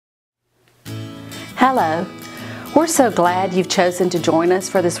Hello. We're so glad you've chosen to join us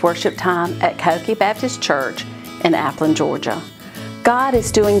for this worship time at Cokie Baptist Church in Appleton, Georgia. God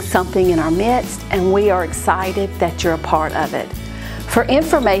is doing something in our midst, and we are excited that you're a part of it. For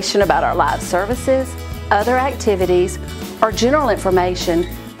information about our live services, other activities, or general information,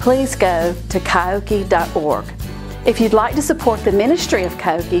 please go to kioki.org. If you'd like to support the ministry of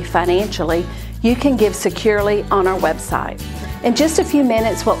Cokie financially, you can give securely on our website. In just a few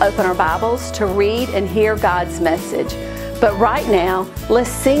minutes, we'll open our Bibles to read and hear God's message. But right now,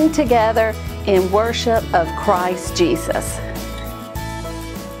 let's sing together in worship of Christ Jesus.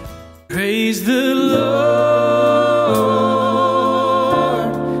 Praise the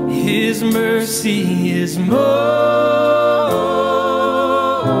Lord, His mercy is more.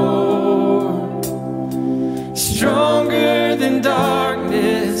 Stronger than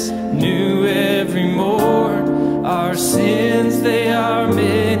darkness, new every morn. Our sins, they are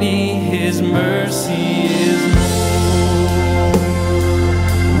many, His mercy is more.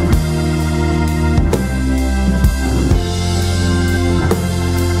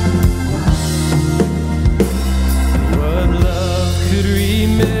 What love could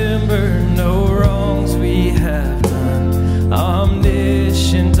remember, no wrongs we have done.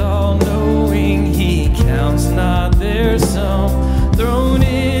 Omniscient, all-knowing, He counts not their sum. Thrown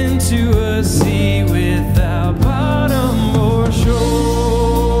into a sea without bottom or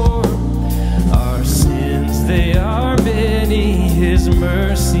shore. Our sins, they are many, His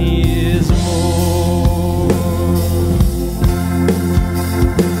mercy is more.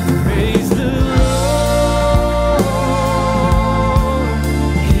 Praise the Lord,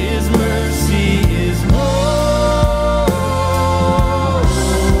 His mercy is more.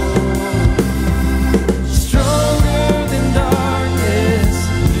 Stronger than darkness,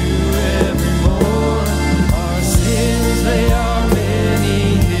 new every morn. Our sins, they are many,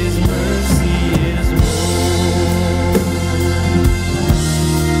 His mercy is more.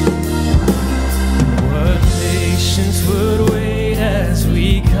 What patience would wait as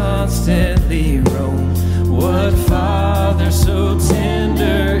we constantly roam? What Father so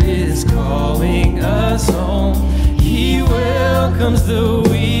tender is calling us home? He welcomes the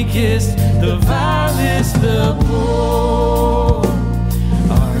weakest, the vilest, the poor.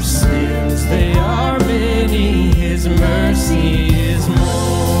 Our sins, they are many, His mercy is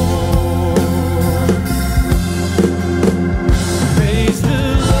more. Praise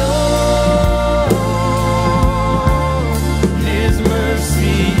the Lord, His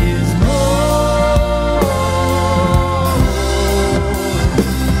mercy is more.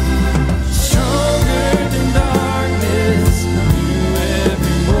 Stronger than darkness, new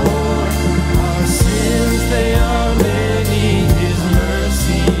every morn. Our sins, they are many, His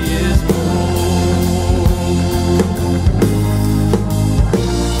mercy is more.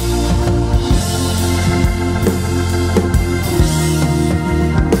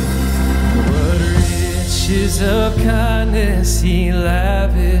 What riches of kindness He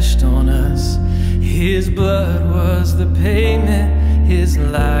lavished on us. His blood was the payment, His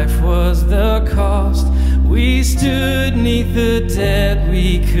life was the cost. We stood 'neath the debt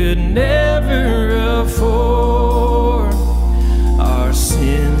we could never afford. Our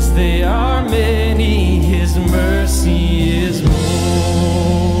sins, they are many, His mercy is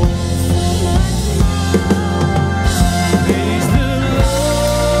more. Praise the Lord,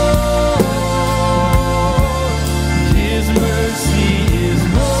 His mercy is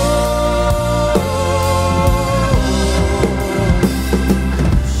more.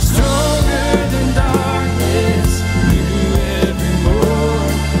 Stronger than darkness, new every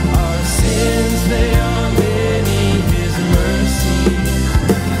morn. Our sins, they are many, His mercy.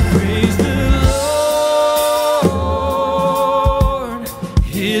 Praise the Lord,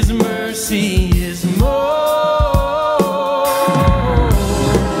 His mercy is more.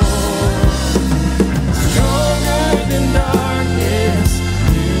 Stronger than darkness,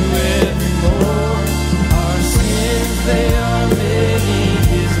 new every morn. Our sins, they are many,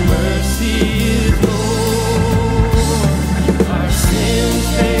 His mercy is more. Our sins,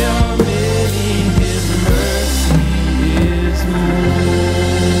 they are many, His mercy is more.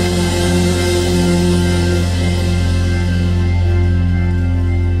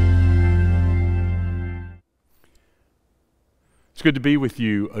 It's good to be with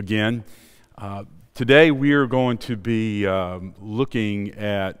you again. Today we are going to be looking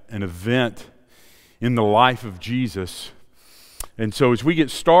at an event in the life of Jesus. And so as we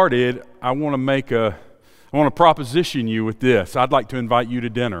get started, I want to proposition you with this. I'd like to invite you to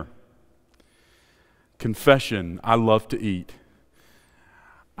dinner. Confession, I love to eat.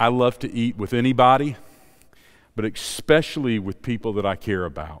 I love to eat with anybody, but especially with people that I care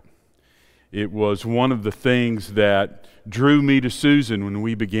about. It was one of the things that drew me to Susan when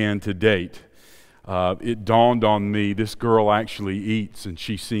we began to date. It dawned on me, this girl actually eats and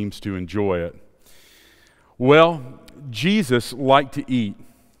she seems to enjoy it. Well, Jesus liked to eat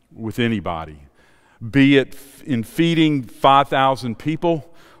with anybody, be it in feeding 5,000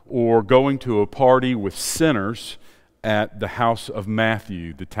 people or going to a party with sinners at the house of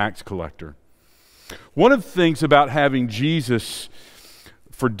Matthew, the tax collector. One of the things about having Jesus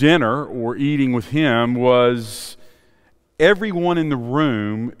for dinner or eating with him was everyone in the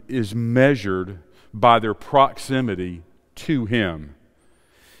room is measured by their proximity to him.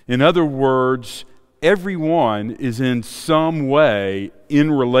 In other words, everyone is in some way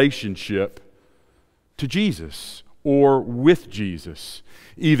in relationship to Jesus or with Jesus,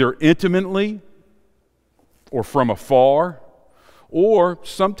 either intimately or from afar, or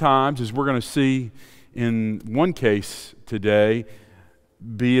sometimes, as we're going to see in one case today,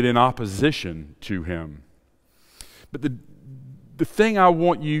 be it in opposition to him. But the thing I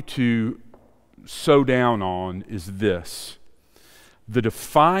want you to sew down on is this. The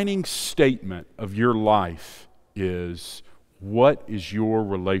defining statement of your life is, what is your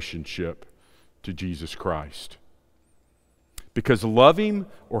relationship to Jesus Christ? Because love him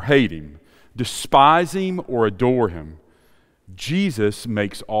or hate him, despise him or adore him, Jesus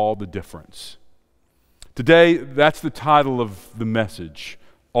makes all the difference. Today, that's the title of the message,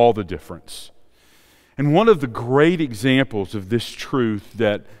 All the Difference. And one of the great examples of this truth,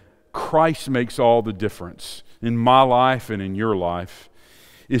 that Christ makes all the difference in my life and in your life,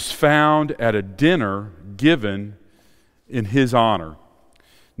 is found at a dinner given in his honor.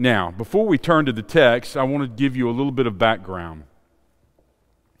 Now, before we turn to the text, I want to give you a little bit of background.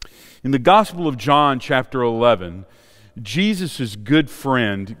 In the Gospel of John, chapter 11, Jesus' good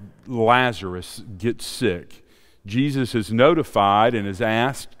friend Lazarus gets sick. Jesus is notified and is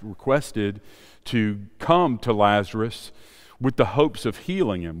requested to come to Lazarus with the hopes of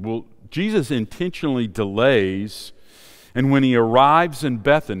healing him. Well, Jesus intentionally delays, and when he arrives in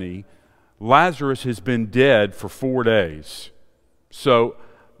Bethany, Lazarus has been dead for 4 days. So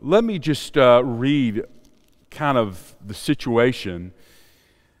let me just read kind of the situation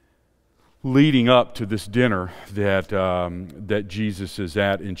leading up to this dinner that Jesus is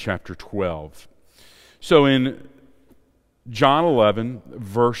at in chapter 12. So in John 11,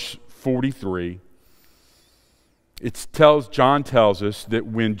 verse 43, John tells us that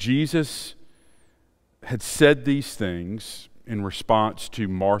when Jesus had said these things in response to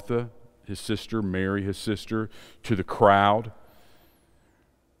Martha, his sister, Mary, his sister, to the crowd,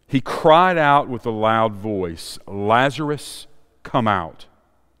 he cried out with a loud voice, "Lazarus, come out."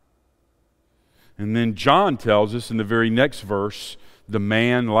 And then John tells us in the very next verse, the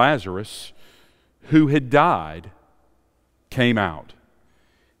man Lazarus, who had died, came out,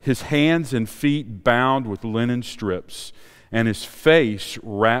 his hands and feet bound with linen strips, and his face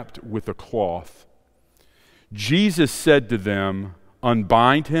wrapped with a cloth. Jesus said to them,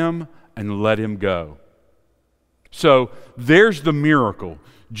 "Unbind him and let him go." So there's the miracle.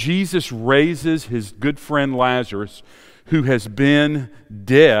 Jesus raises his good friend Lazarus, who has been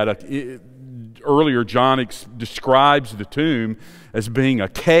dead. Earlier, John describes the tomb as being a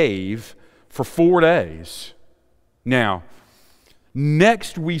cave for 4 days. Now,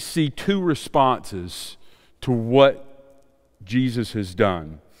 next we see two responses to what Jesus has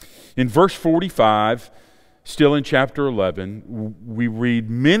done. In verse 45, still in chapter 11, we read,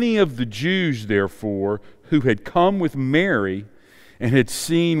 "Many of the Jews, therefore, who had come with Mary and had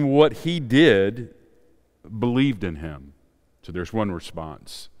seen what he did, believed in him." So there's one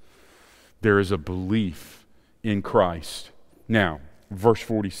response. There is a belief in Christ. Now, verse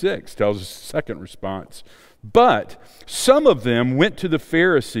 46 tells us the second response. "But some of them went to the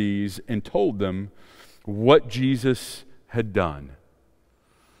Pharisees and told them what Jesus had done."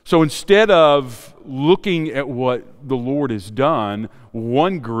 So instead of looking at what the Lord has done,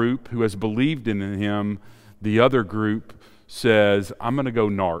 one group who has believed in him, the other group says, "I'm going to go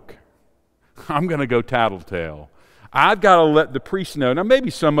narc. I'm going to go tattletale. I've got to let the priest know." Now, maybe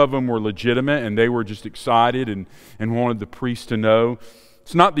some of them were legitimate and they were just excited and wanted the priest to know.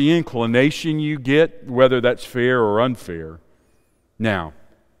 It's not the inclination you get, whether that's fair or unfair. Now,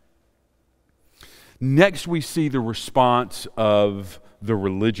 next we see the response of the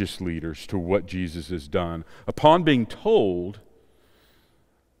religious leaders to what Jesus has done. Upon being told,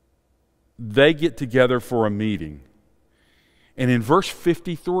 they get together for a meeting. And in verse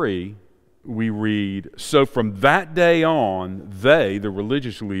 53, we read, "So from that day on, they," the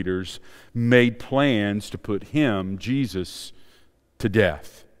religious leaders, "made plans to put him," Jesus, "to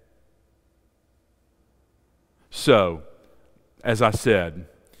death." So, as I said,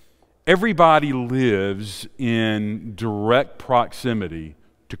 Everybody lives in direct proximity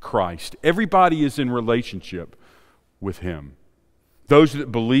to Christ. Everybody is in relationship with Him. Those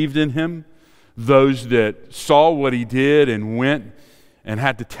that believed in Him, those that saw what He did and went and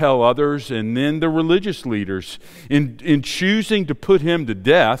had to tell others, and then the religious leaders. In choosing to put Him to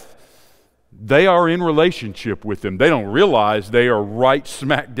death, they are in relationship with Him. They don't realize they are right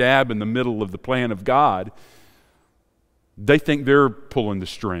smack dab in the middle of the plan of God. They think they're pulling the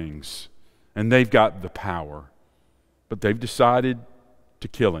strings and they've got the power, but they've decided to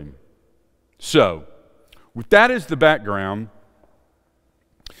kill Him. So, with that as the background,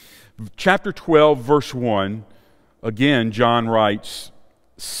 chapter 12, verse 1, again, John writes,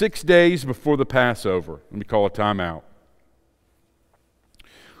 6 days before the Passover. Let me call a timeout.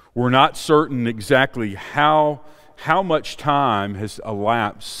 We're not certain exactly how much time has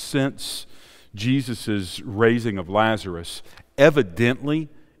elapsed since Jesus' raising of Lazarus. Evidently,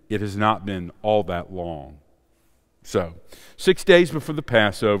 it has not been all that long. So, 6 days before the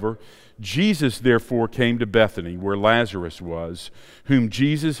Passover, Jesus therefore came to Bethany, where Lazarus was, whom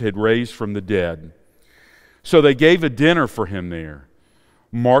Jesus had raised from the dead. So they gave a dinner for him there.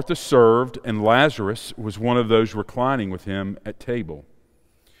 Martha served, and Lazarus was one of those reclining with him at table.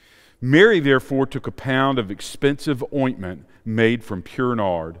 Mary therefore took a pound of expensive ointment made from pure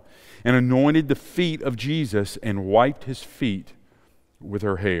nard, and anointed the feet of Jesus and wiped his feet with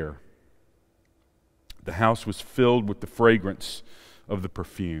her hair. The house was filled with the fragrance of the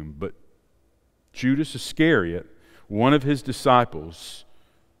perfume. But Judas Iscariot, one of his disciples,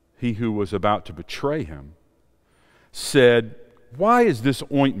 he who was about to betray him, said, "Why is this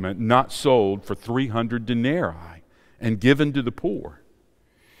ointment not sold for 300 denarii and given to the poor?"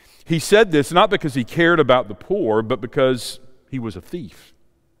 He said this not because he cared about the poor, but because he was a thief.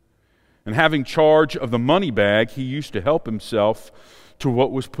 And having charge of the money bag, he used to help himself to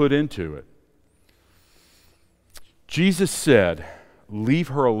what was put into it. Jesus said, "Leave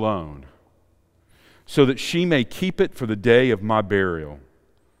her alone, so that she may keep it for the day of my burial.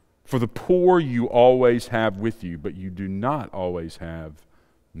 For the poor you always have with you, but you do not always have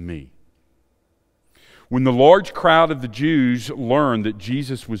me." When the large crowd of the Jews learned that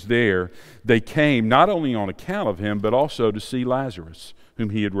Jesus was there, they came not only on account of him, but also to see Lazarus,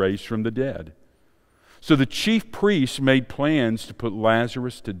 whom he had raised from the dead. So the chief priests made plans to put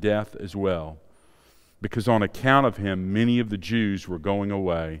Lazarus to death as well, because on account of him, many of the Jews were going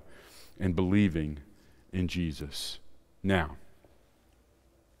away and believing in Jesus. Now,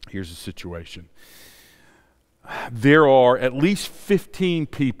 here's the situation. There are at least 15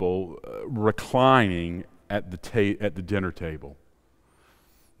 people reclining at the dinner table.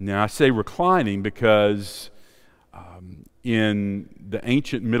 Now, I say reclining because in the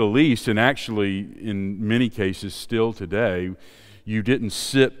ancient Middle East, and actually in many cases still today, you didn't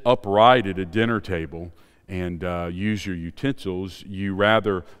sit upright at a dinner table and use your utensils. You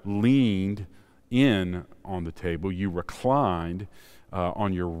rather leaned in on the table. You reclined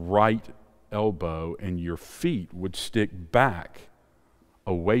on your right elbow, and your feet would stick back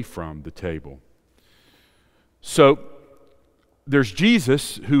away from the table. So there's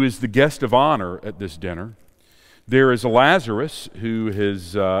Jesus, who is the guest of honor at this dinner. There is Lazarus, who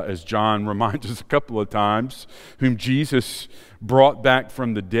is, as John reminds us a couple of times, whom Jesus brought back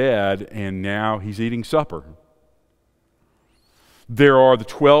from the dead, and now he's eating supper. There are the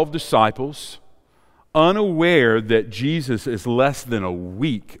 12 disciples, unaware that Jesus is less than a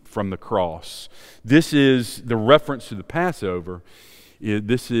week from the cross. This is the reference to the Passover.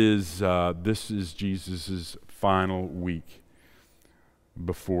 This is Jesus' final week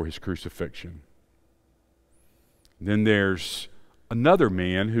before his crucifixion. Then there's another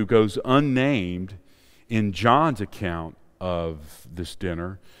man who goes unnamed in John's account of this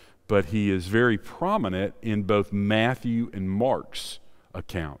dinner, but he is very prominent in both Matthew and Mark's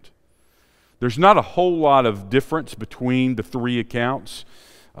account. There's not a whole lot of difference between the three accounts.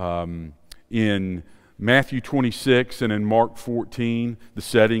 In Matthew 26 and in Mark 14, the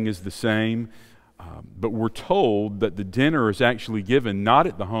setting is the same. But we're told that the dinner is actually given not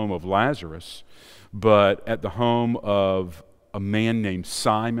at the home of Lazarus, but at the home of a man named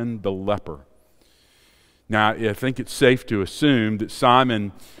Simon the leper. Now, I think it's safe to assume that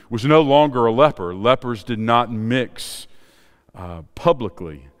Simon was no longer a leper. Lepers did not mix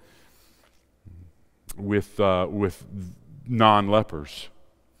publicly with non-lepers.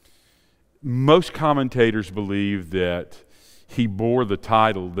 Most commentators believe that he bore the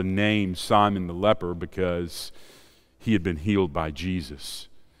title, the name Simon the leper, because he had been healed by Jesus.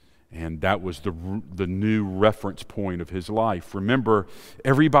 And that was the new reference point of his life. Remember,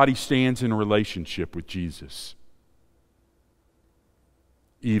 everybody stands in a relationship with Jesus.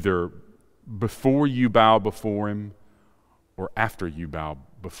 either before you bow before him or after you bow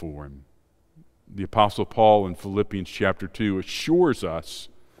before him. The Apostle Paul in Philippians chapter 2 assures us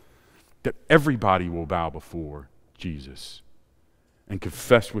that everybody will bow before Jesus and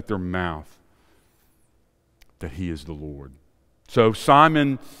confess with their mouth that he is the Lord. So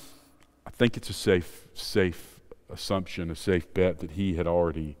Simon, I think it's a safe assumption, a safe bet that he had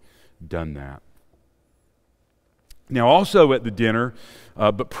already done that. Now also at the dinner,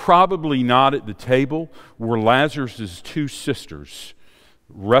 but probably not at the table, were Lazarus' two sisters,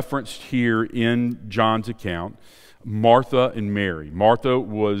 referenced here in John's account, Martha and Mary. Martha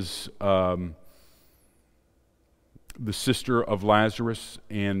was the sister of Lazarus,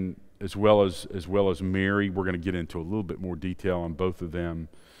 and as well as Mary. We're going to get into a little bit more detail on both of them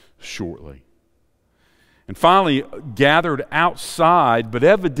shortly. And finally, gathered outside, but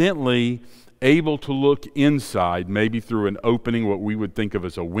evidently able to look inside, maybe through an opening, what we would think of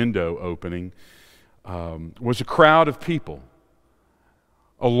as a window opening, was a crowd of people,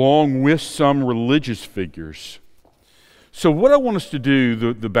 along with some religious figures. So what I want us to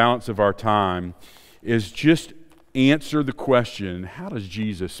do, the balance of our time, is just answer the question, how does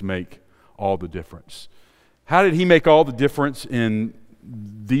Jesus make all the difference? How did he make all the difference in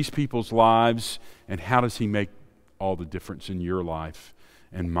these people's lives, and how does he make all the difference in your life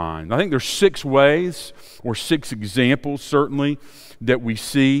and mine? I think there's 6 ways, or 6 examples certainly, that we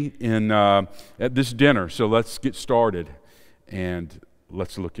see in at this dinner. So let's get started and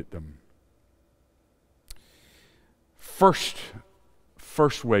let's look at them.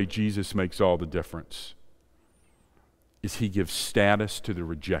 First way Jesus makes all the difference is he gives status to the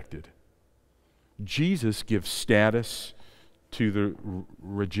rejected. Jesus gives status to the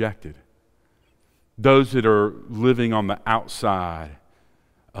rejected. Those that are living on the outside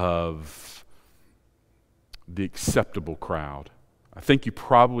of the acceptable crowd. I think you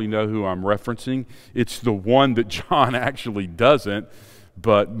probably know who I'm referencing. It's the one that John actually doesn't,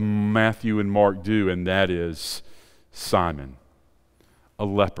 but Matthew and Mark do, and that is Simon, a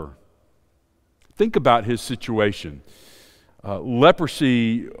leper. Think about his situation.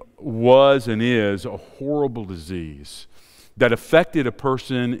 Leprosy was and is a horrible disease that affected a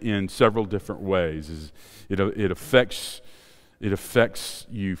person in several different ways. It affects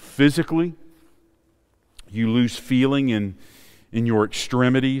you physically. You lose feeling in your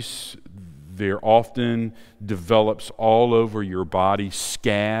extremities. There often develops all over your body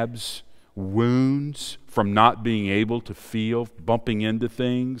scabs, wounds from not being able to feel, bumping into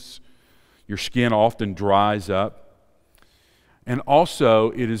things. Your skin often dries up. And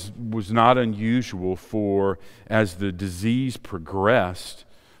also, was not unusual for, as the disease progressed,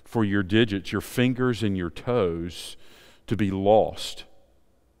 for your digits, your fingers and your toes, to be lost.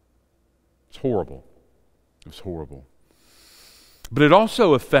 It's horrible. It was horrible. But it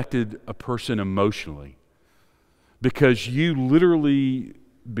also affected a person emotionally, because you literally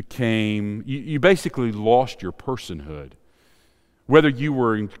you basically lost your personhood. Whether you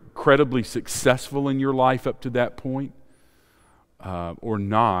were incredibly successful in your life up to that point, or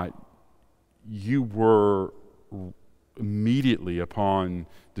not, you were immediately upon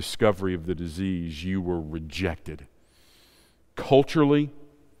discovery of the disease, you were rejected. Culturally,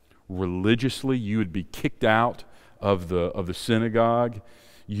 religiously, you would be kicked out of the synagogue.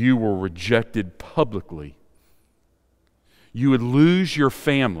 You were rejected publicly. You would lose your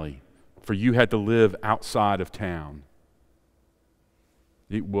family, for you had to live outside of town.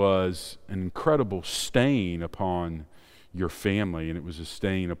 It was an incredible stain upon your family, and it was a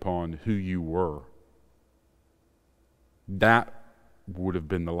stain upon who you were. That would have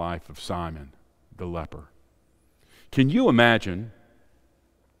been the life of Simon, the leper. Can you imagine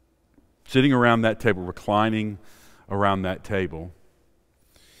sitting around that table, reclining around that table,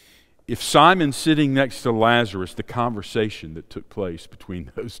 if Simon sitting next to Lazarus, the conversation that took place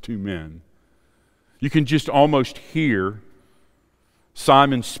between those two men, you can just almost hear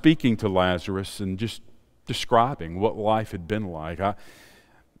Simon speaking to Lazarus and just describing what life had been like.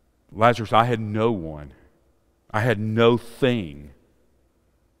 Lazarus, I had no one. I had no thing.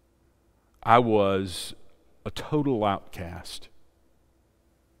 I was a total outcast.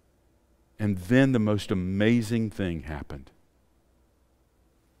 And then the most amazing thing happened.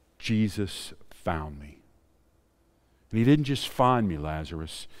 Jesus found me. And he didn't just find me,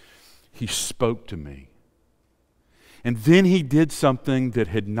 Lazarus. He spoke to me. And then he did something that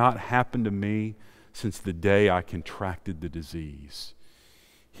had not happened to me since the day I contracted the disease.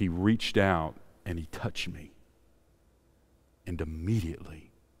 He reached out and he touched me. And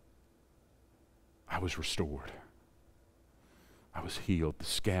immediately, I was restored. I was healed. The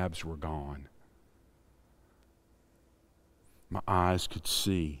scabs were gone. my eyes could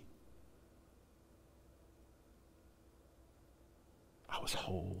see. I was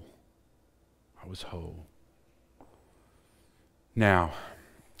whole. I was whole. Now,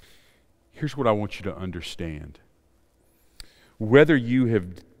 here's what I want you to understand. Whether you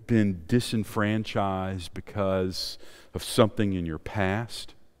have been disenfranchised because of something in your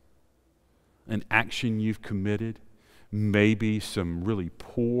past, an action you've committed, maybe some really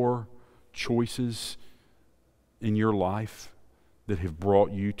poor choices in your life that have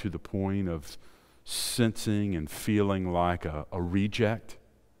brought you to the point of sensing and feeling like a reject.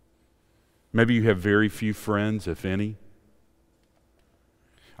 Maybe you have very few friends, if any.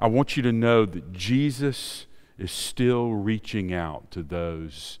 I want you to know that Jesus is still reaching out to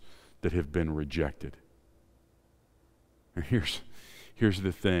those that have been rejected. And here's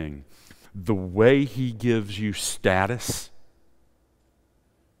the thing. The way he gives you status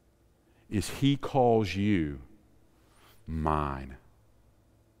is he calls you mine.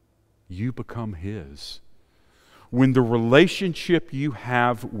 You become his. When the relationship you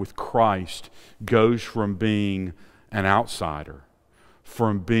have with Christ goes from being an outsider,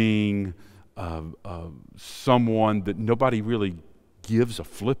 from being someone that nobody really gives a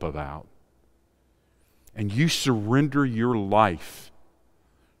flip about, and you surrender your life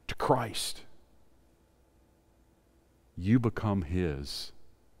to Christ, you become his.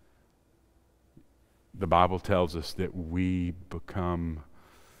 The Bible tells us that we become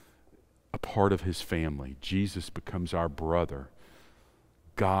a part of his family. Jesus becomes our brother.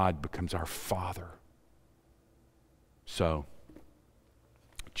 God becomes our Father. So,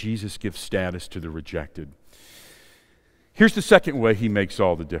 Jesus gives status to the rejected. Here's the second way he makes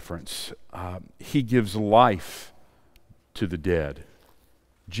all the difference. He gives life to the dead.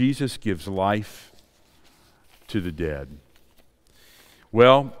 Jesus gives life to the dead.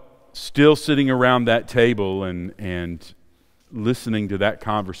 Well, still sitting around that table and listening to that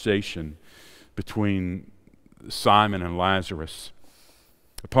conversation between Simon and Lazarus,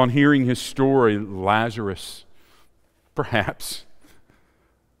 upon hearing his story, Lazarus perhaps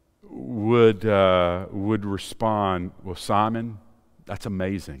would respond, well, Simon, that's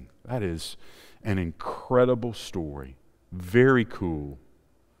amazing. That is an incredible story. Very cool.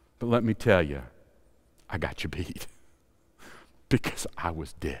 But let me tell you, I got you beat. Because I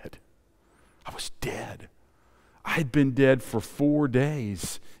was dead. I was dead. I had been dead for 4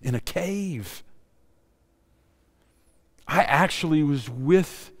 days in a cave. I actually was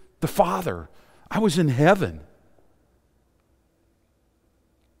with the Father. I was in heaven.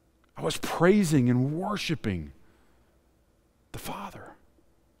 I was praising and worshiping the Father.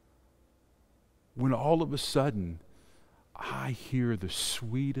 When all of a sudden, I hear the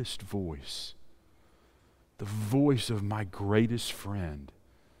sweetest voice, the voice of my greatest friend,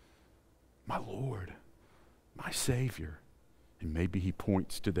 my Lord, my Savior. And maybe he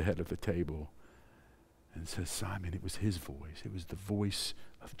points to the head of the table and says, Simon, it was his voice. It was the voice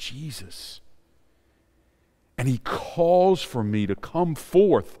of Jesus. And he calls for me to come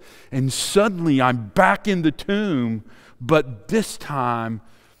forth. And suddenly I'm back in the tomb, but this time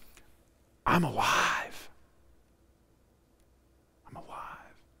I'm alive. I'm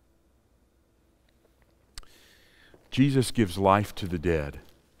alive. Jesus gives life to the dead.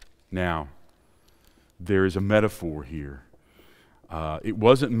 Now, there is a metaphor here. It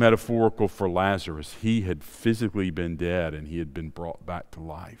wasn't metaphorical for Lazarus. He had physically been dead and he had been brought back to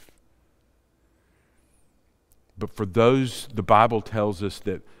life. But for those, the Bible tells us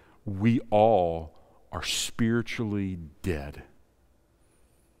that we all are spiritually dead.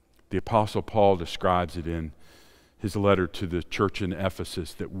 The Apostle Paul describes it in his letter to the church in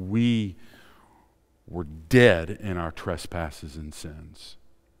Ephesus that we were dead in our trespasses and sins.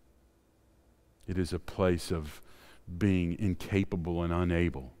 It is a place of being incapable and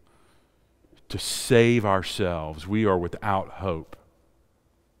unable to save ourselves. We are without hope.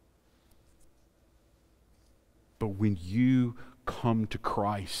 But when you come to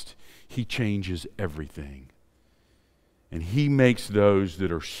Christ, he changes everything. And he makes those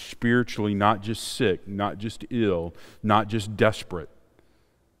that are spiritually not just sick, not just ill, not just desperate,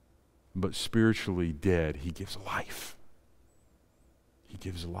 but spiritually dead. He gives life. He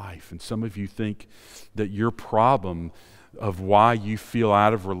gives life. And some of you think that your problem of why you feel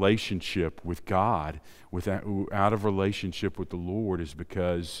out of relationship with God, out of relationship with the Lord, is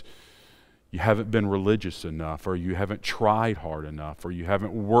because you haven't been religious enough, or you haven't tried hard enough, or you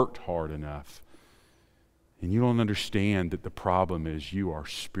haven't worked hard enough. And you don't understand that the problem is you are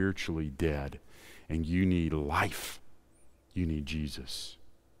spiritually dead and you need life. You need Jesus.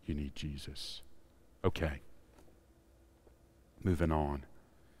 You need Jesus. Okay. Moving on.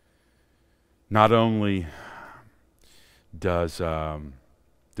 Not only does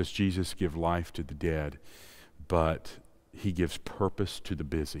Jesus give life to the dead, but he gives purpose to the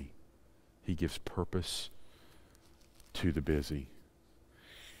busy. He gives purpose to the busy.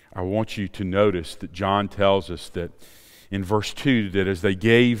 I want you to notice that John tells us that in verse 2 that as they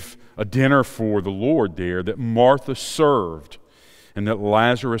gave a dinner for the Lord there, that Martha served and that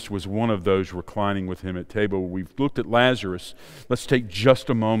Lazarus was one of those reclining with him at table. We've looked at Lazarus. Let's take just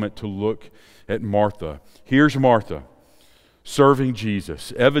a moment to look at Martha. Here's Martha serving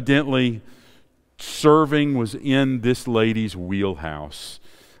Jesus. Evidently, serving was in this lady's wheelhouse.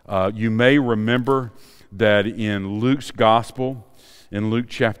 You may remember that in Luke's gospel, in Luke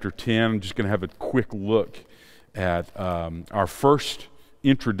chapter 10, I'm just going to have a quick look at our first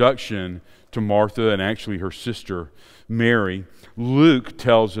introduction to Martha and actually her sister Mary. Luke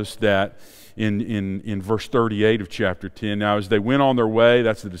tells us that in verse 38 of chapter 10, now as they went on their way,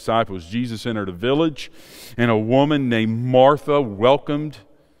 that's the disciples, Jesus entered a village, and a woman named Martha welcomed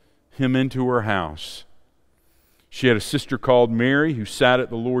him into her house. She had a sister called Mary who sat at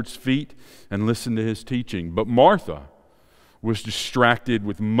the Lord's feet and listened to his teaching. But Martha was distracted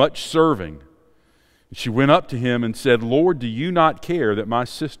with much serving. She went up to him and said, Lord, do you not care that my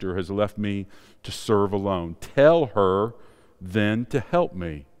sister has left me to serve alone? Tell her then to help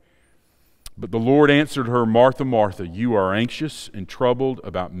me. But the Lord answered her, Martha, Martha, you are anxious and troubled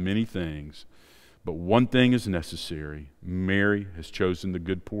about many things, but one thing is necessary. Mary has chosen the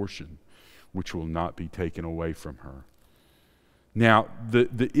good portion, which will not be taken away from her. Now,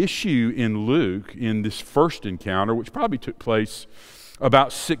 the issue in Luke, in this first encounter, which probably took place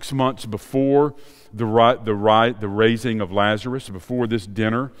about 6 months before the raising of Lazarus, before this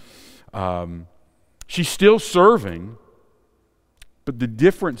dinner, she's still serving, but the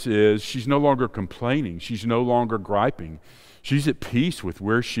difference is she's no longer complaining. She's no longer griping. She's at peace with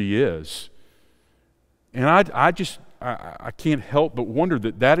where she is. And I can't help but wonder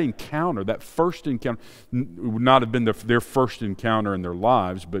that encounter, that first encounter, would not have been their first encounter in their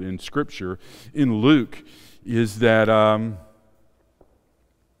lives, but in Scripture, in Luke, is that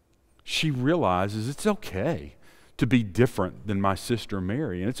she realizes it's okay to be different than my sister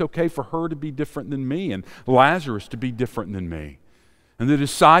Mary, and it's okay for her to be different than me, and Lazarus to be different than me, and the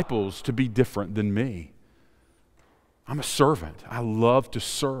disciples to be different than me. I'm a servant. I love to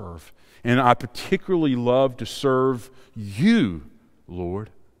serve. And I particularly love to serve you, Lord.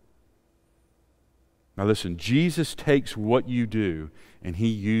 Now listen, Jesus takes what you do and he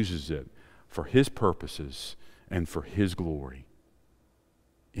uses it for his purposes and for his glory.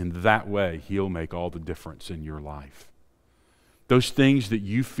 In that way, he'll make all the difference in your life. Those things that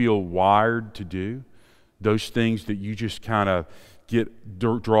you feel wired to do, those things that you just kind of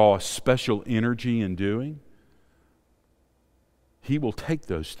draw a special energy in doing, he will take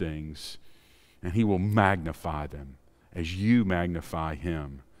those things and he will magnify them as you magnify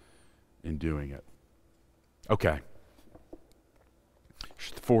him in doing it. Okay.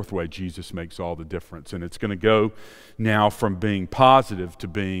 The fourth way Jesus makes all the difference, and it's going to go now from being positive to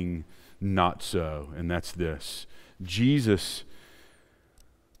being not so, and that's this. Jesus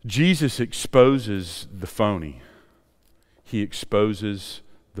exposes the phony. He exposes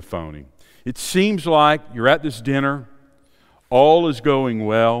the phony. It seems like you're at this dinner, all is going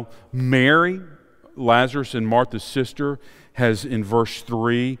well. Mary, Lazarus and Martha's sister, has in verse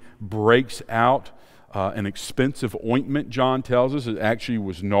 3 breaks out an expensive ointment, John tells us. It actually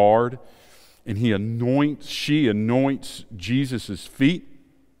was nard. And she anoints Jesus' feet.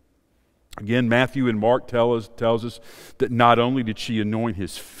 Again, Matthew and Mark tells us that not only did she anoint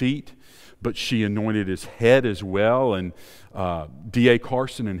his feet, but she anointed his head as well. And D.A.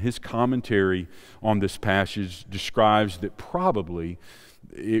 Carson, in his commentary on this passage, describes that probably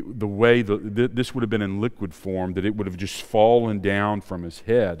the way this would have been in liquid form, that it would have just fallen down from his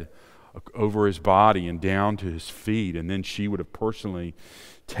head over his body and down to his feet, and then she would have personally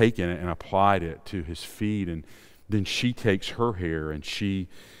taken it and applied it to his feet, and then she takes her hair and she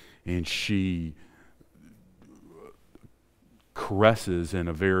caresses in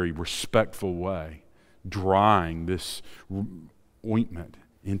a very respectful way, drying this ointment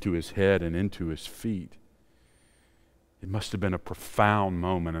into his head and into his feet. It must have been a profound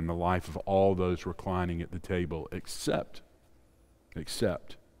moment in the life of all those reclining at the table, except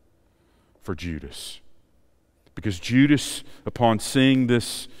for Judas. Because Judas, upon seeing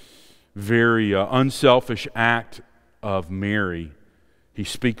this very unselfish act of Mary, he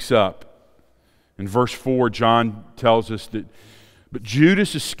speaks up. In verse 4, John tells us that, but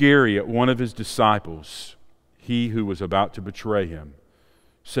Judas Iscariot, one of his disciples, he who was about to betray him,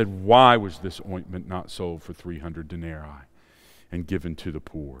 said, why was this ointment not sold for 300 denarii and given to the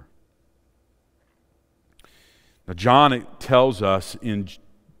poor? Now, John tells us in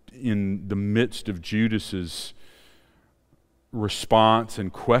the midst of Judas's response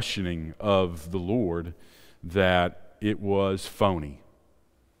and questioning of the Lord that it was phony.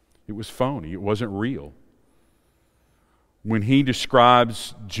 It was phony. It wasn't real. When he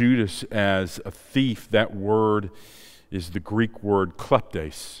describes Judas as a thief, that word is the Greek word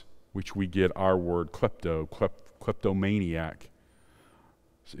kleptes, which we get our word kleptomaniac.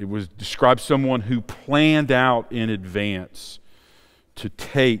 It was describes someone who planned out in advance to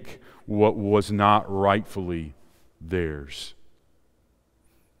take what was not rightfully theirs.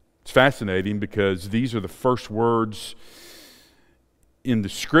 It's fascinating because these are the first words in the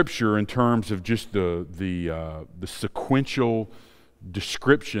Scripture in terms of just the sequential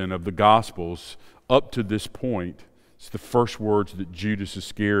description of the Gospels up to this point. It's the first words that Judas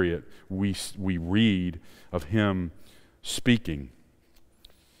Iscariot we read of him speaking.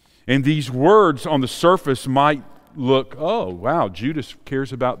 And these words on the surface might look, oh, wow, Judas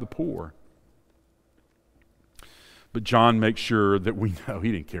cares about the poor. But John makes sure that we know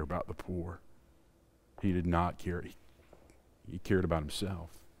he didn't care about the poor. He did not care. He cared about himself.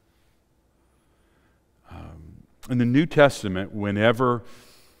 In the New Testament, whenever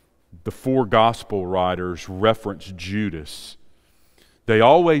the four gospel writers reference Judas, they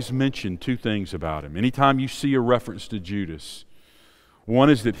always mention two things about him. Anytime you see a reference to Judas,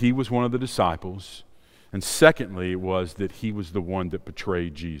 one is that he was one of the disciples, and secondly, it was that he was the one that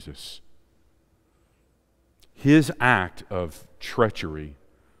betrayed Jesus. His act of treachery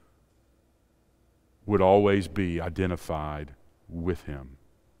would always be identified with him.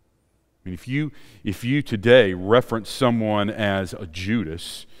 I mean, if you today reference someone as a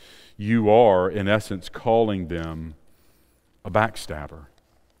Judas, you are, in essence, calling them a backstabber.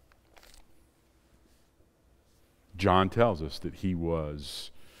 John tells us that he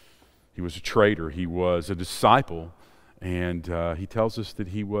was a traitor, he was a disciple, and he tells us that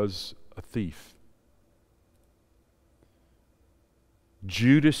he was a thief.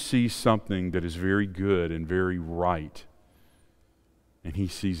 Judas sees something that is very good and very right, and he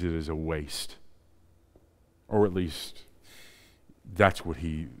sees it as a waste. Or at least that's what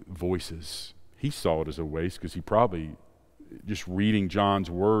he voices. He saw it as a waste because he probably, just reading John's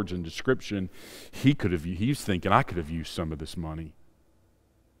words and description, he's thinking, I could have used some of this money.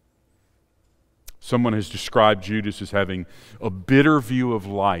 Someone has described Judas as having a bitter view of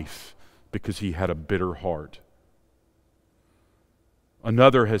life because he had a bitter heart.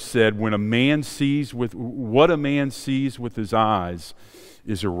 Another has said, what a man sees with his eyes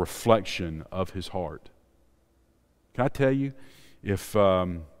is a reflection of his heart. Can I tell you, if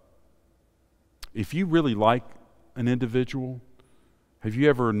you really like an individual, have you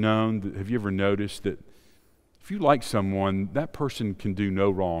ever noticed that if you like someone, that person can do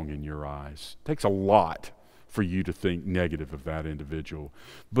no wrong in your eyes? It takes a lot for you to think negative of that individual.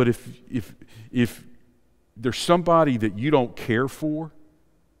 But if there's somebody that you don't care for,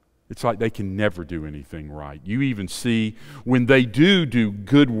 it's like they can never do anything right. You even see when they do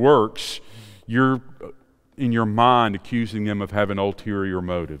good works, you're in your mind accusing them of having ulterior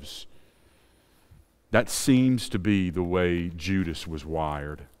motives. That seems to be the way Judas was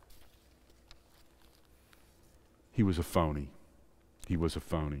wired. He was a phony. He was a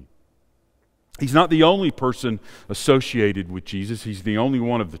phony. He's not the only person associated with Jesus. He's the only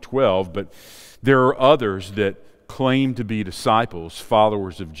one of the 12, but there are others that claim to be disciples,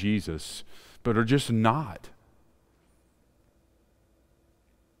 followers of Jesus, but are just not.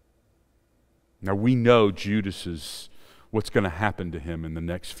 Now we know what's going to happen to him in the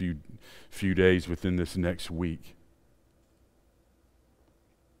next few days, within this next week.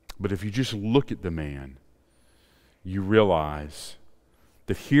 But if you just look at the man, you realize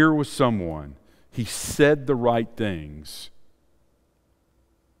that here was someone, he said the right things,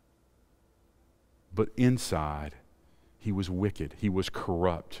 but inside he was wicked, he was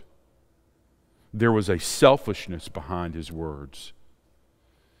corrupt. There was a selfishness behind his words.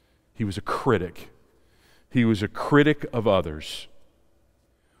 He was a critic. He was a critic of others.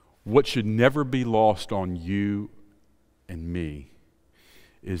 What should never be lost on you and me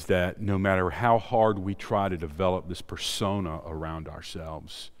is that no matter how hard we try to develop this persona around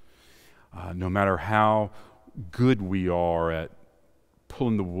ourselves, no matter how good we are at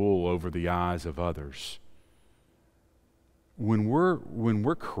pulling the wool over the eyes of others, when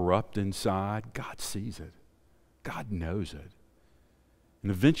we're corrupt inside, God sees it. God knows it.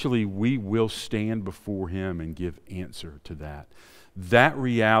 And eventually we will stand before him and give answer to that. That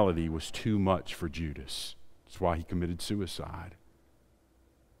reality was too much for Judas. That's why he committed suicide.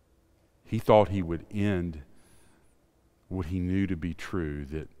 He thought he would end what he knew to be true,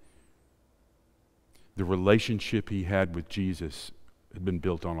 The relationship he had with Jesus had been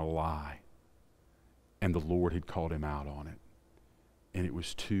built on a lie, and the Lord had called him out on it. And it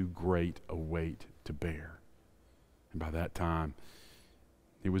was too great a weight to bear. And by that time,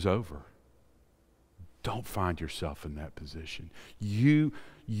 it was over. Don't find yourself in that position. You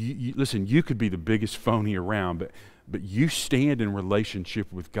listen, you could be the biggest phony around, but you stand in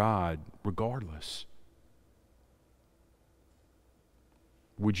relationship with God regardless.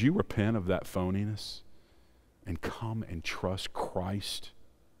 Would you repent of that phoniness and come and trust Christ?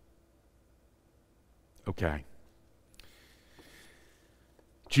 Okay.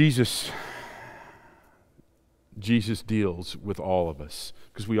 Jesus deals with all of us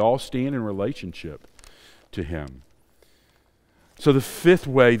because we all stand in relationship to him. So the fifth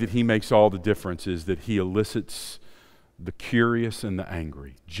way that he makes all the difference is that he elicits the curious and the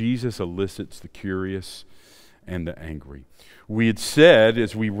angry. Jesus elicits the curious and the angry. We had said,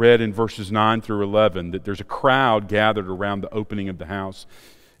 as we read in verses 9 through 11, that there's a crowd gathered around the opening of the house.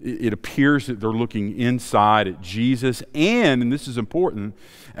 It appears that they're looking inside at Jesus and this is important,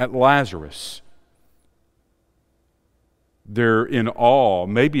 at Lazarus. They're in awe,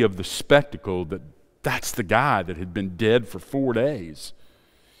 maybe of the spectacle that that's the guy that had been dead for 4 days.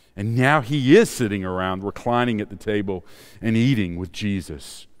 And now he is sitting around, reclining at the table and eating with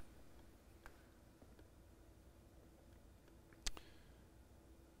Jesus.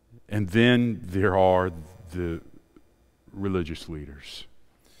 And then there are the religious leaders,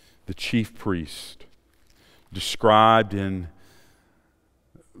 the chief priest, described in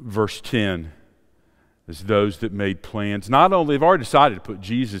verse 10 as those that made plans. Not only, they've already decided to put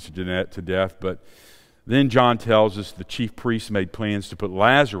Jesus to death, but then John tells us the chief priests made plans to put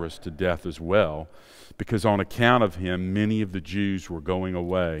Lazarus to death as well, because on account of him, many of the Jews were going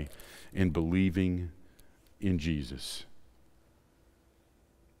away and believing in Jesus.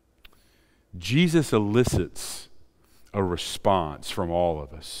 Jesus elicits a response from all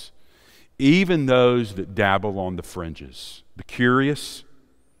of us, even those that dabble on the fringes, the curious,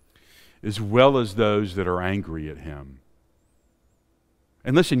 as well as those that are angry at him.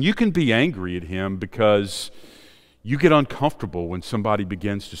 And listen, you can be angry at him because you get uncomfortable when somebody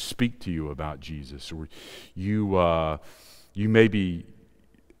begins to speak to you about Jesus, or you maybe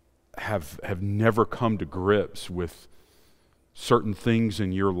have never come to grips with certain things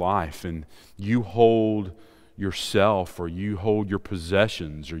in your life, and you hold yourself, or you hold your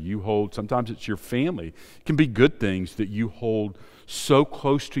possessions, or you hold, sometimes it's your family. It can be good things that you hold so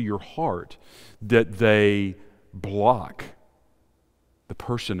close to your heart that they block the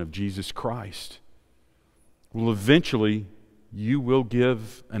person of Jesus Christ. Well, eventually you will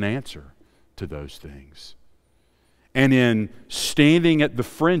give an answer to those things. And in standing at the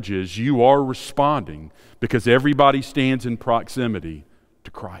fringes, you are responding because everybody stands in proximity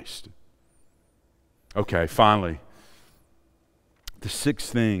to Christ. Okay, finally, the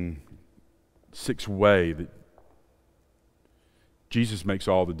sixth way that Jesus makes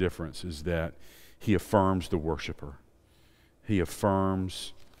all the difference is that he affirms the worshiper. He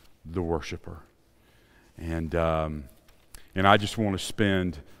affirms the worshiper. And I just want to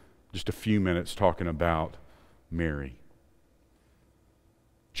spend just a few minutes talking about Mary.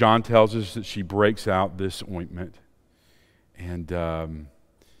 John tells us that she breaks out this ointment, and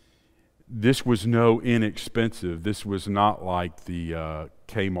this was no inexpensive. This was not like the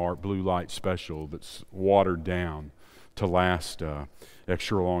Kmart Blue Light Special that's watered down to last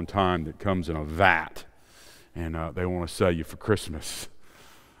extra long time, that comes in a vat, and they want to sell you for Christmas.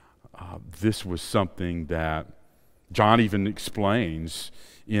 This was something that John even explains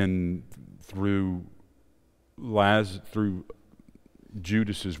through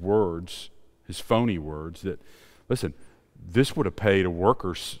Judas's words, his phony words, that, listen, this would have paid a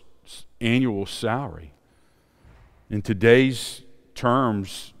worker's annual salary. In today's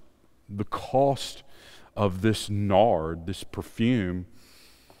terms, the cost of this nard, this perfume,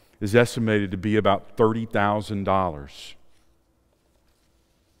 is estimated to be about $30,000.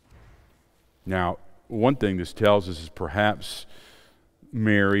 Now, one thing this tells us is perhaps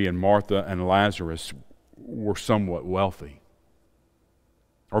Mary and Martha and Lazarus were somewhat wealthy.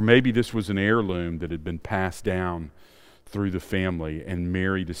 Or maybe this was an heirloom that had been passed down through the family, and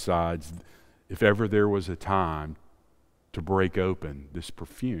Mary decides, if ever there was a time to break open this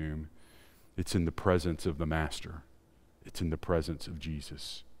perfume, it's in the presence of the Master. It's in the presence of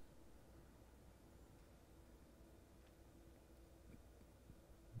Jesus.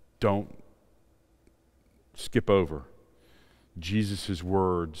 Don't skip over Jesus'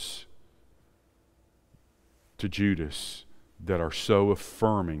 words to Judas that are so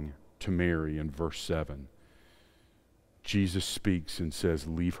affirming to Mary in verse 7. Jesus speaks and says,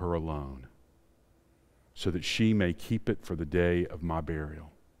 "Leave her alone. so that she may keep it for the day of my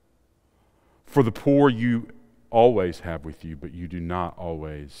burial. For the poor you always have with you, but you do not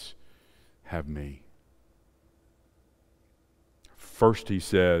always have me. First he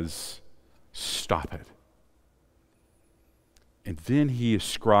says, stop it. And then he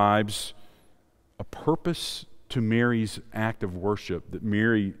ascribes a purpose to Mary's act of worship that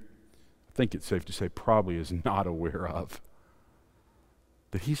Mary, I think it's safe to say, probably is not aware of.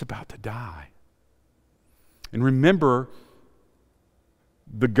 That he's about to die. And remember,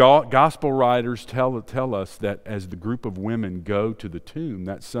 the gospel writers tell us that as the group of women go to the tomb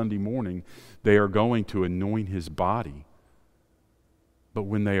that Sunday morning, they are going to anoint his body. But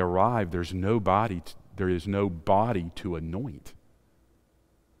when they arrive, there is no body to anoint.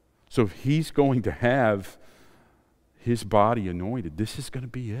 So if he's going to have his body anointed, this is going to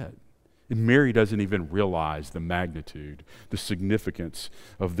be it. And Mary doesn't even realize the magnitude, the significance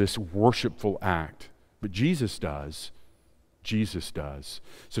of this worshipful act. But Jesus does. Jesus does.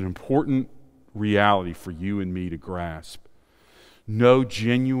 It's an important reality for you and me to grasp. No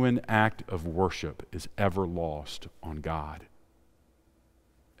genuine act of worship is ever lost on God.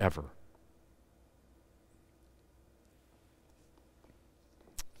 Ever.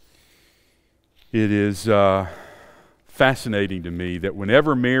 It is fascinating to me that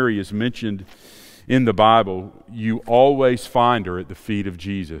whenever Mary is mentioned in the Bible, you always find her at the feet of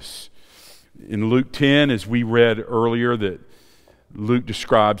Jesus. In Luke 10, as we read earlier, that Luke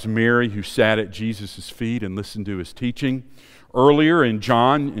describes Mary who sat at Jesus' feet and listened to his teaching. Earlier in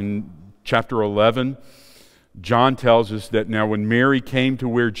John, in chapter 11, John tells us that now when Mary came to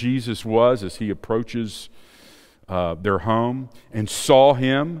where Jesus was as he approaches their home and saw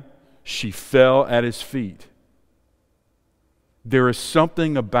him, she fell at his feet. There is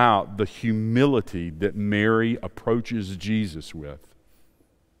something about the humility that Mary approaches Jesus with.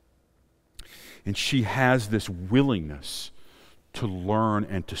 And she has this willingness to learn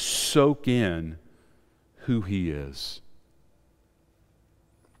and to soak in who he is.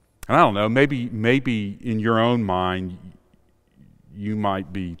 And I don't know, maybe in your own mind, you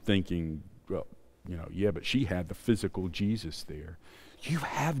might be thinking, well, yeah, but she had the physical Jesus there. You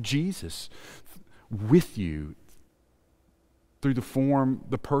have Jesus with you through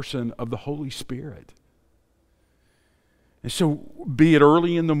the person of the Holy Spirit. And so, be it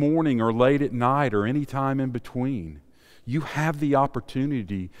early in the morning or late at night or any time in between, you have the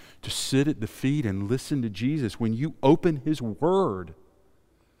opportunity to sit at the feet and listen to Jesus. When you open his word,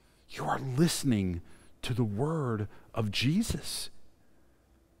 you are listening to the word of Jesus.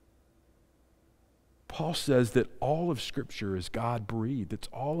 Paul says that all of Scripture is God-breathed. It's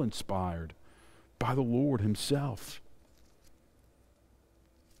all inspired by the Lord himself.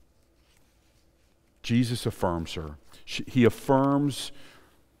 Jesus affirms her. He affirms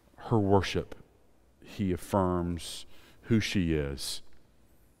her worship. He affirms who she is.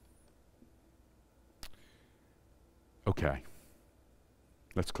 Okay.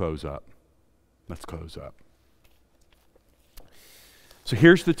 Let's close up. Let's close up. So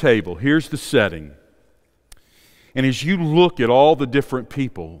here's the table. Here's the setting. And as you look at all the different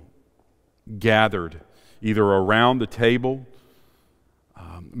people gathered, either around the table,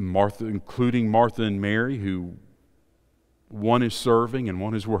 Martha, including Martha and Mary, who one is serving and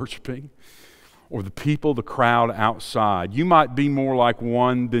one is worshiping, or the people, the crowd outside, you might be more like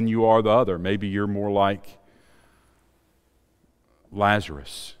one than you are the other. Maybe you're more like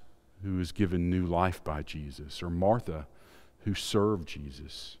Lazarus, who was given new life by Jesus, or Martha, who served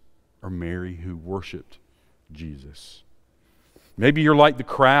Jesus, or Mary, who worshiped Jesus. Maybe you're like the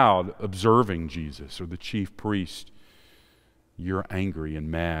crowd observing Jesus, or the chief priest. You're angry and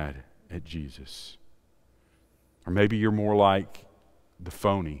mad at Jesus. Or maybe you're more like the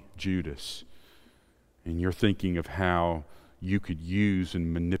phony Judas, and you're thinking of how you could use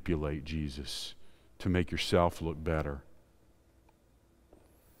and manipulate Jesus to make yourself look better.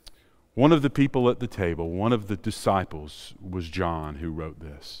 One of the people at the table, one of the disciples, was John, who wrote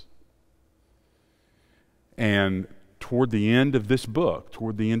this. And toward the end of this book,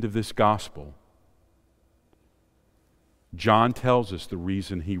 toward the end of this gospel, John tells us the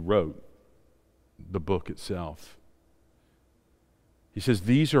reason he wrote the book itself. He says,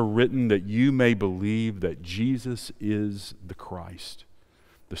 "These are written that you may believe that Jesus is the Christ,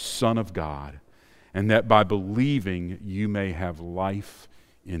 the Son of God, and that by believing you may have life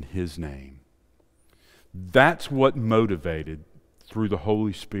in his name." That's what motivated, through the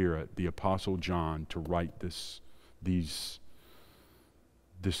Holy Spirit, the Apostle John to write this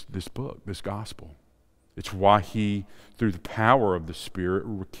book, this gospel. It's why he, through the power of the Spirit,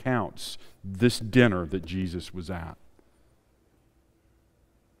 recounts this dinner that Jesus was at.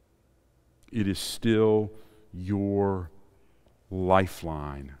 it is still your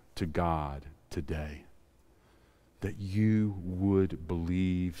lifeline to God today. That you would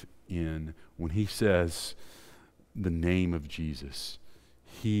believe in, when he says the name of Jesus,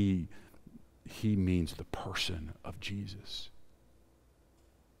 he means the person of Jesus.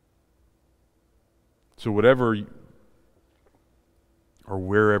 So whatever or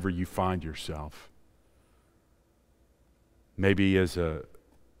wherever you find yourself, maybe as an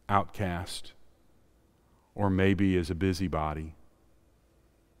outcast, or maybe as a busybody,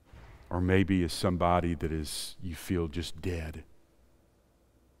 or maybe as somebody that is, you feel just dead,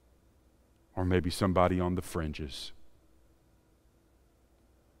 or maybe somebody on the fringes,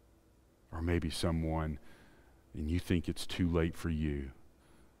 or maybe someone and you think it's too late for you.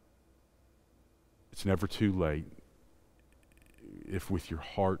 It's never too late if with your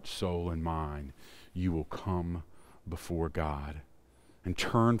heart, soul, and mind you will come before God and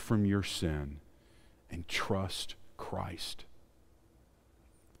turn from your sin and trust Christ.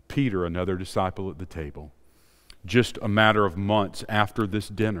 Peter, another disciple at the table, just a matter of months after this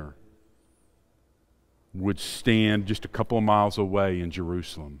dinner, would stand just a couple of miles away in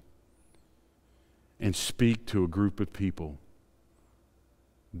Jerusalem and speak to a group of people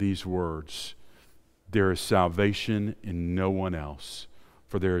these words: "There is salvation in no one else,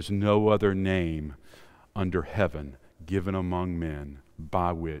 for there is no other name under heaven given among men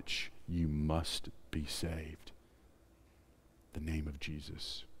by which you must be saved." The name of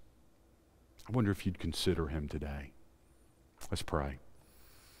Jesus. I wonder if you'd consider him today. Let's pray.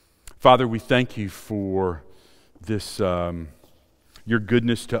 Father, we thank you for this, your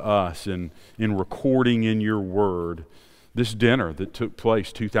goodness to us, and in recording in your word this dinner that took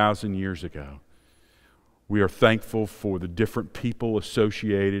place 2,000 years ago. We are thankful for the different people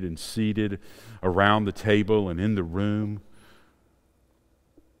associated and seated around the table and in the room.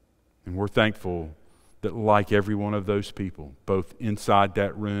 And we're thankful that, like every one of those people, both inside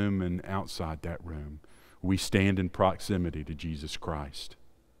that room and outside that room, we stand in proximity to Jesus Christ.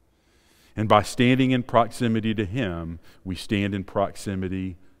 And by standing in proximity to him, we stand in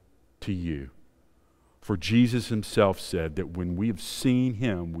proximity to you. For Jesus himself said that when we have seen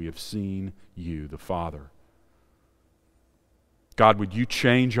him, we have seen you, the Father. God, would you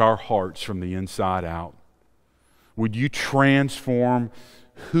change our hearts from the inside out? Would you transform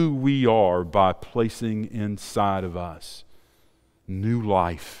who we are by placing inside of us new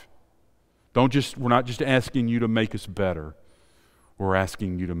life? We're not just asking you to make us better. We're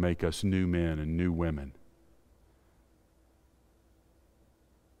asking you to make us new men and new women.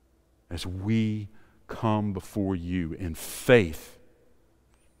 As we come before you in faith,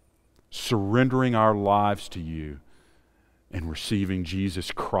 surrendering our lives to you and receiving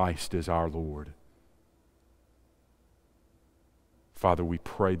Jesus Christ as our Lord. Father, we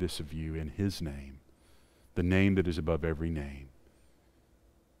pray this of you in his name, the name that is above every name,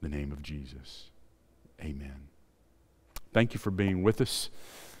 the name of Jesus. Amen. Thank you for being with us.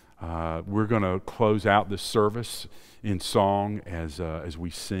 We're going to close out this service in song as we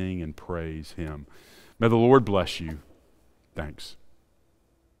sing and praise him. May the Lord bless you. Thanks.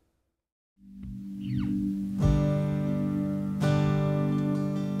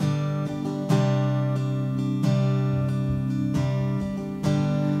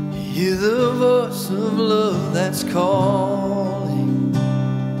 Hear the voice of love that's calling.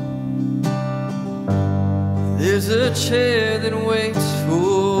 There's a chair that waits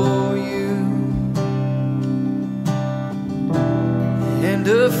for you, and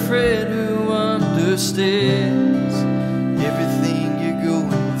a friend who understands everything you're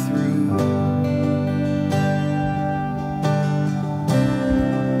going through.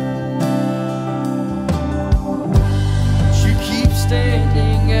 But you keep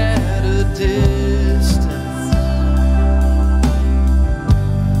standing at a distance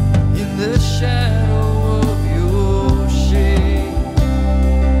in the shadow of your shame.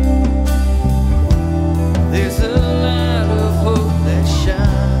 There's a light of hope that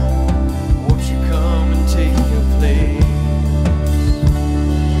shines. Won't you come and take your place?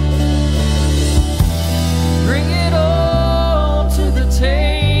 Bring it all to the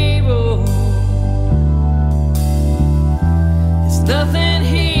table. It's nothing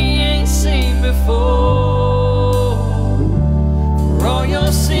he ain't seen before. For all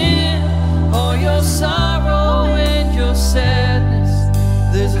your sin, all your sorrow and your sadness,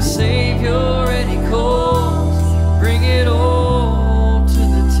 there's a Savior and he calls. Bring it all to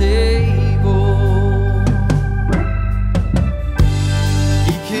the table.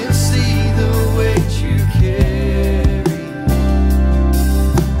 He can see the weight you carry,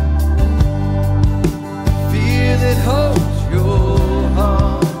 fear that holds your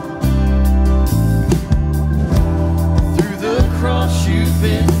heart.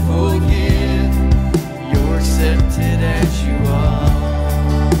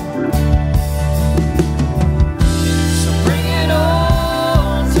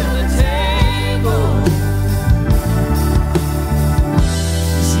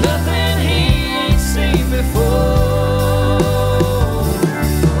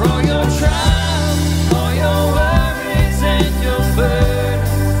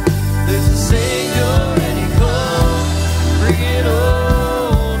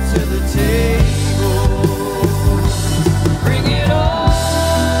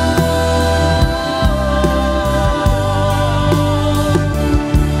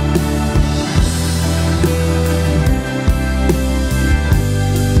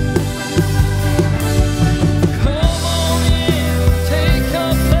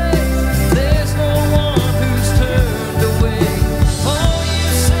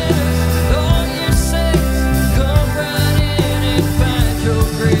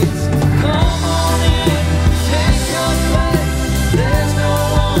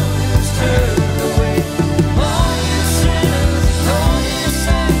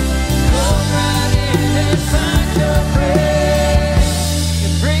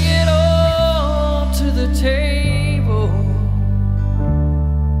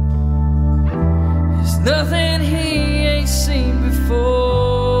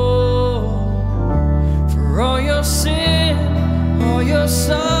 all your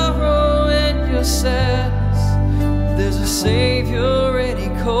sorrow and your sadness, there's a Savior and He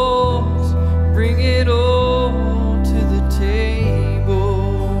calls. Bring it all to the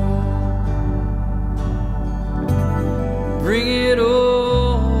table. Bring it